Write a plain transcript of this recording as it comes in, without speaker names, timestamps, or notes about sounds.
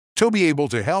To be able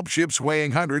to help ships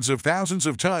weighing hundreds of thousands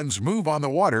of tons move on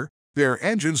the water, their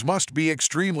engines must be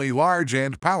extremely large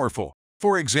and powerful.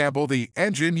 For example, the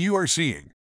engine you are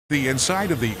seeing. The inside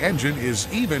of the engine is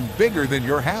even bigger than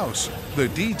your house. The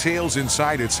details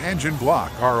inside its engine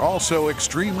block are also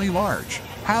extremely large.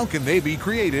 How can they be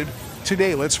created?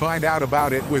 Today let's find out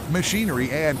about it with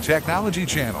Machinery and Technology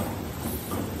Channel.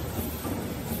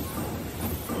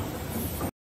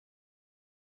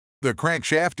 The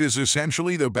crankshaft is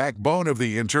essentially the backbone of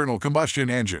the internal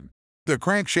combustion engine. The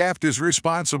crankshaft is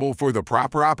responsible for the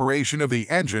proper operation of the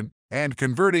engine and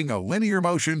converting a linear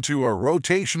motion to a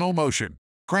rotational motion.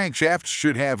 Crankshafts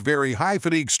should have very high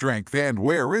fatigue strength and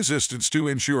wear resistance to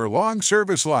ensure long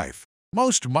service life.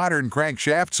 Most modern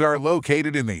crankshafts are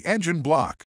located in the engine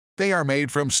block. They are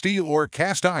made from steel or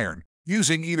cast iron,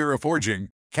 using either a forging,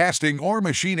 casting, or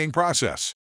machining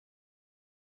process.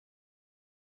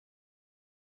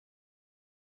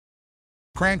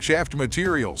 Crankshaft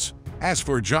materials. As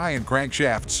for giant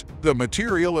crankshafts, the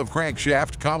material of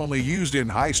crankshaft commonly used in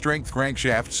high-strength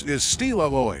crankshafts is steel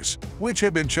alloys, which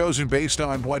have been chosen based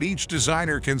on what each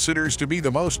designer considers to be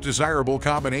the most desirable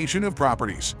combination of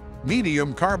properties.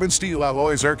 Medium carbon steel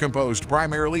alloys are composed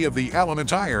primarily of the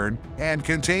element iron and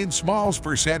contain small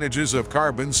percentages of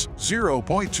carbons,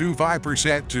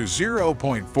 0.25% to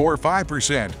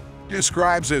 0.45%,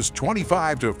 describes as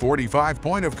 25 to 45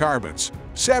 of carbons.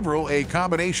 A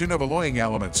combination of alloying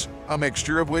elements, a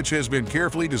mixture of which has been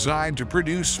carefully designed to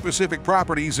produce specific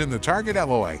properties in the target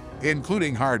alloy,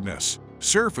 including hardness,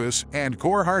 surface and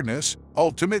core hardness,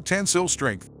 ultimate tensile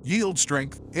strength, yield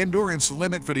strength, endurance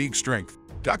limit fatigue strength,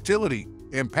 ductility,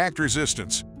 impact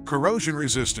resistance, corrosion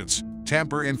resistance,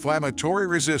 temper inflammatory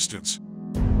resistance.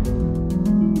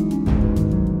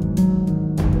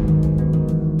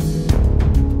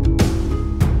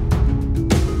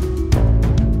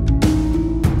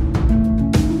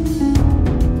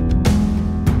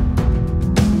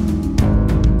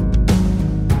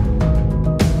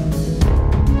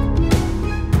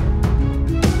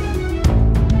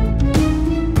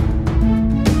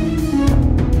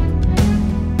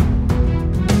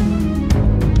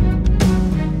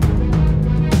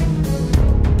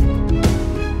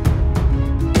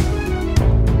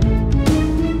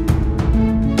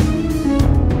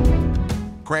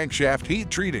 Crankshaft heat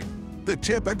treating. The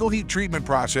typical heat treatment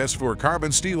process for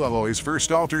carbon steel alloys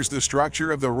first alters the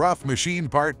structure of the rough machine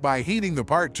part by heating the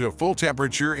part to full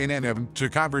temperature in an oven to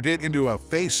convert it into a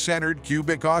face-centered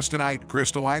cubic austenite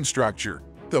crystalline structure.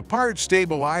 The part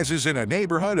stabilizes in a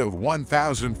neighborhood of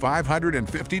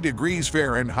 1,550 degrees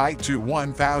Fahrenheit to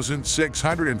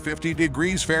 1,650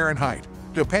 degrees Fahrenheit,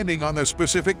 depending on the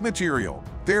specific material.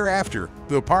 Thereafter,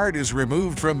 the part is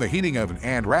removed from the heating oven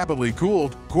and rapidly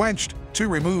cooled, quenched, to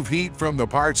remove heat from the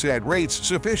parts at rates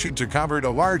sufficient to convert a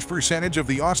large percentage of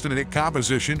the austenitic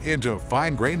composition into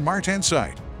fine-grained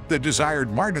martensite. The desired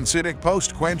martensitic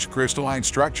post-quench crystalline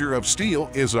structure of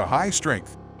steel is a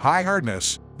high-strength,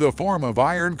 high-hardness, the form of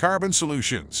iron-carbon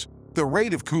solutions. The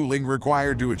rate of cooling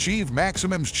required to achieve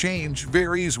maximum change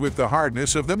varies with the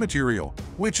hardness of the material,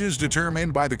 which is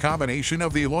determined by the combination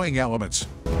of the alloying elements.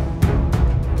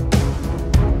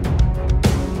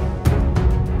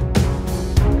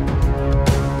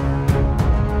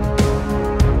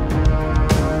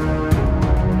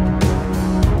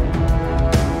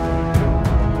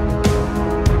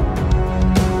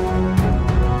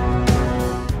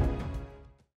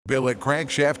 Billet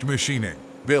crankshaft machining.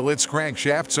 Billet's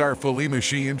crankshafts are fully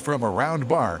machined from a round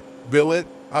bar, billet,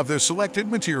 of the selected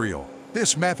material.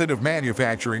 This method of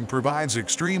manufacturing provides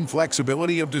extreme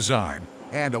flexibility of design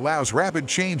and allows rapid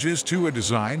changes to a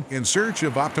design in search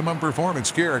of optimum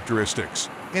performance characteristics.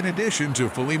 In addition to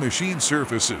fully machined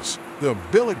surfaces, the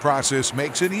billet process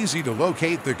makes it easy to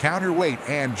locate the counterweight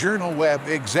and journal web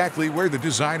exactly where the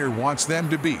designer wants them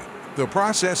to be. The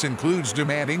process includes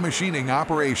demanding machining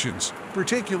operations,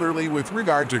 particularly with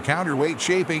regard to counterweight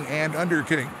shaping and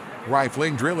undercutting,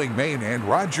 rifling drilling main and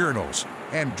rod journals,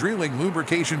 and drilling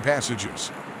lubrication passages.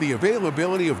 The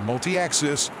availability of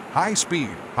multi-axis, high-speed,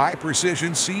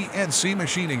 high-precision CNC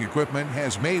machining equipment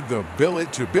has made the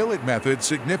billet-to-billet method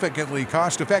significantly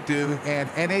cost-effective and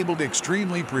enabled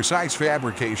extremely precise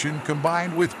fabrication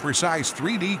combined with precise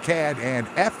 3D CAD and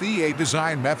FEA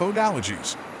design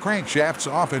methodologies.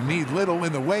 Crankshafts often need little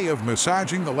in the way of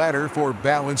massaging the latter for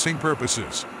balancing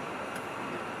purposes.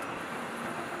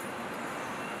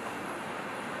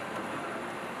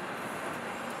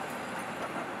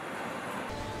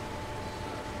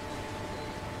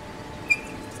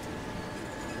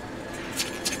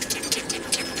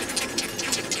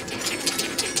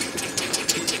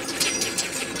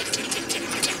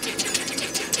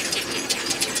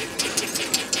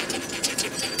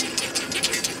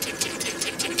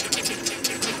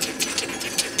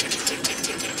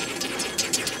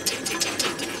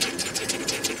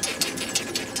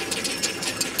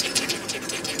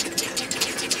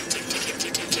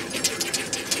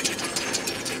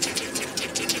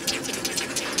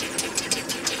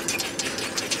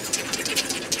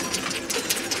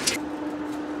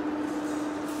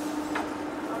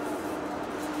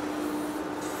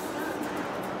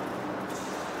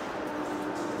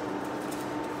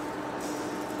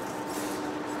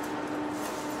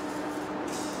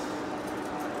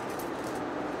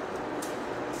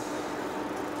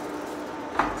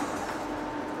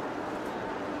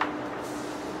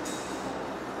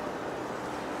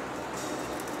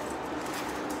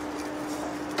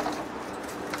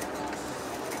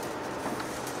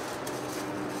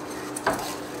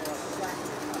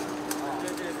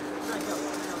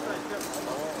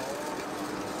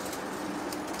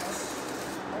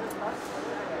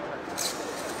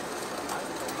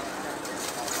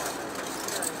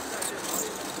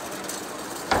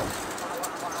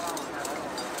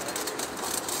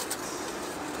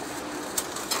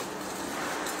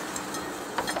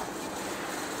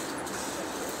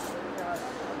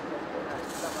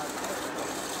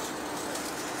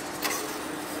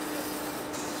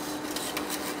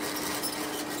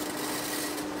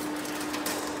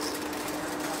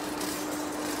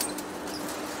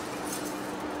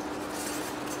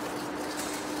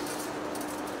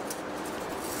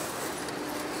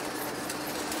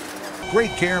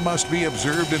 Great care must be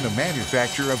observed in the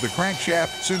manufacture of the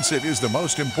crankshaft since it is the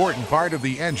most important part of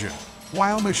the engine.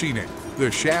 While machining,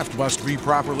 the shaft must be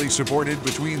properly supported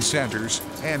between centers,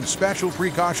 and special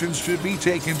precautions should be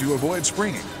taken to avoid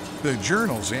springing. The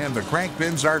journals and the crank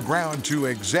pins are ground to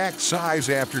exact size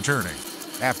after turning.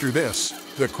 After this,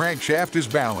 the crankshaft is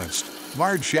balanced.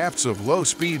 Large shafts of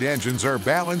low-speed engines are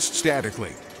balanced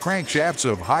statically. Crankshafts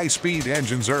of high-speed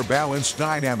engines are balanced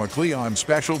dynamically on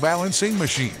special balancing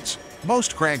machines.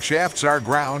 Most crankshafts are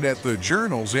ground at the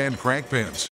journals and crank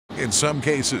pins. In some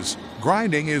cases,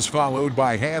 grinding is followed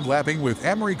by hand lapping with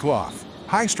emery cloth.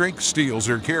 High-strength steels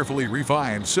are carefully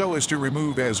refined so as to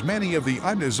remove as many of the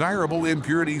undesirable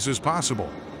impurities as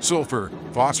possible, sulfur,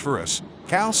 phosphorus,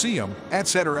 calcium,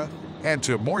 etc., and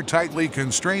to more tightly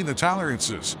constrain the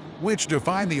tolerances, which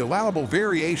define the allowable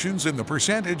variations in the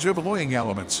percentage of alloying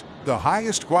elements. The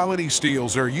highest quality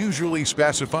steels are usually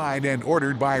specified and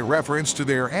ordered by reference to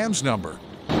their AMS number.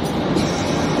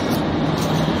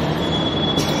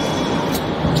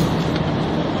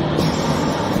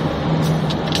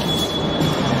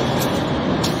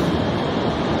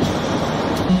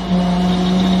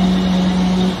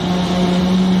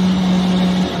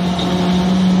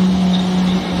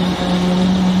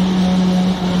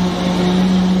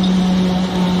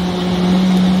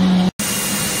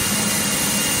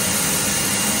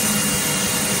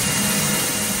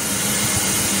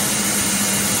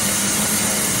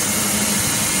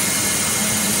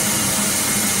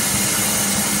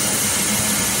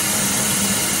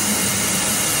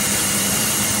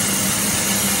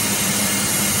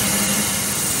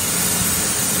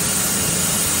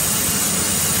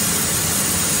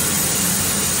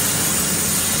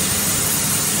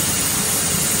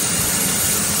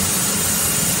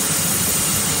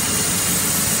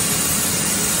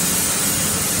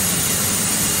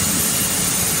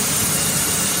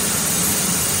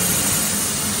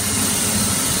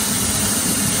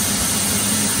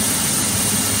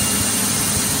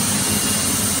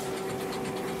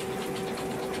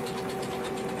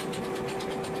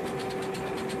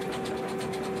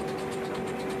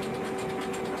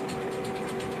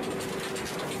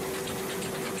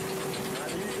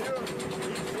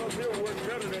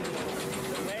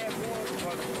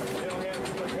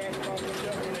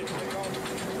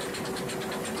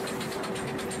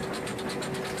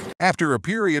 After a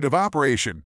period of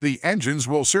operation, the engines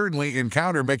will certainly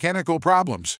encounter mechanical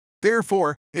problems.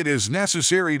 Therefore, it is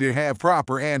necessary to have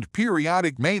proper and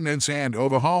periodic maintenance and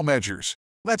overhaul measures.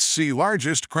 Let's see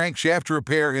largest crankshaft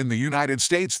repair in the United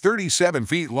States: 37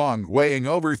 feet long, weighing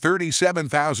over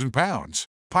 37,000 pounds.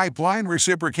 Pipeline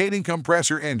reciprocating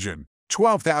compressor engine,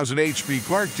 12,000 HP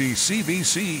Clark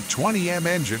DCVC 20M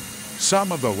engine,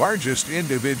 some of the largest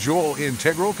individual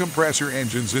integral compressor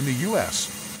engines in the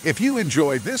U.S. If you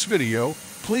enjoyed this video,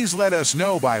 please let us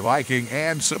know by liking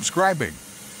and subscribing.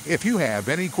 If you have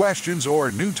any questions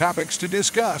or new topics to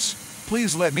discuss,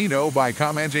 please let me know by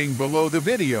commenting below the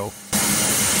video.